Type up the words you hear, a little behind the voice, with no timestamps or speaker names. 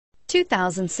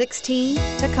2016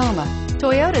 Tacoma.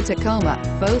 Toyota Tacoma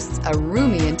boasts a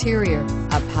roomy interior,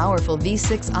 a powerful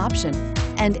V6 option,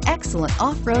 and excellent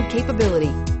off-road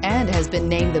capability, and has been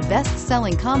named the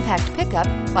best-selling compact pickup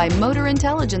by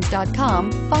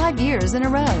MotorIntelligence.com 5 years in a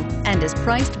row, and is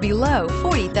priced below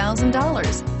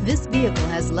 $40,000. This vehicle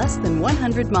has less than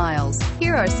 100 miles.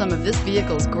 Here are some of this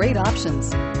vehicle's great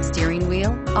options: steering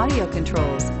wheel audio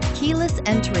controls, keyless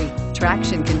entry,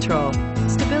 traction control,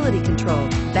 stability control,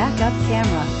 backup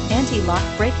camera, anti-lock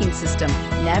braking system,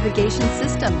 navigation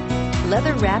system,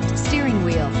 leather-wrapped steering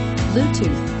wheel,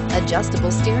 Bluetooth,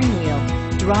 adjustable steering wheel.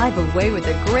 Drive away with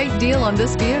a great deal on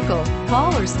this vehicle.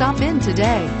 Call or stop in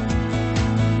today.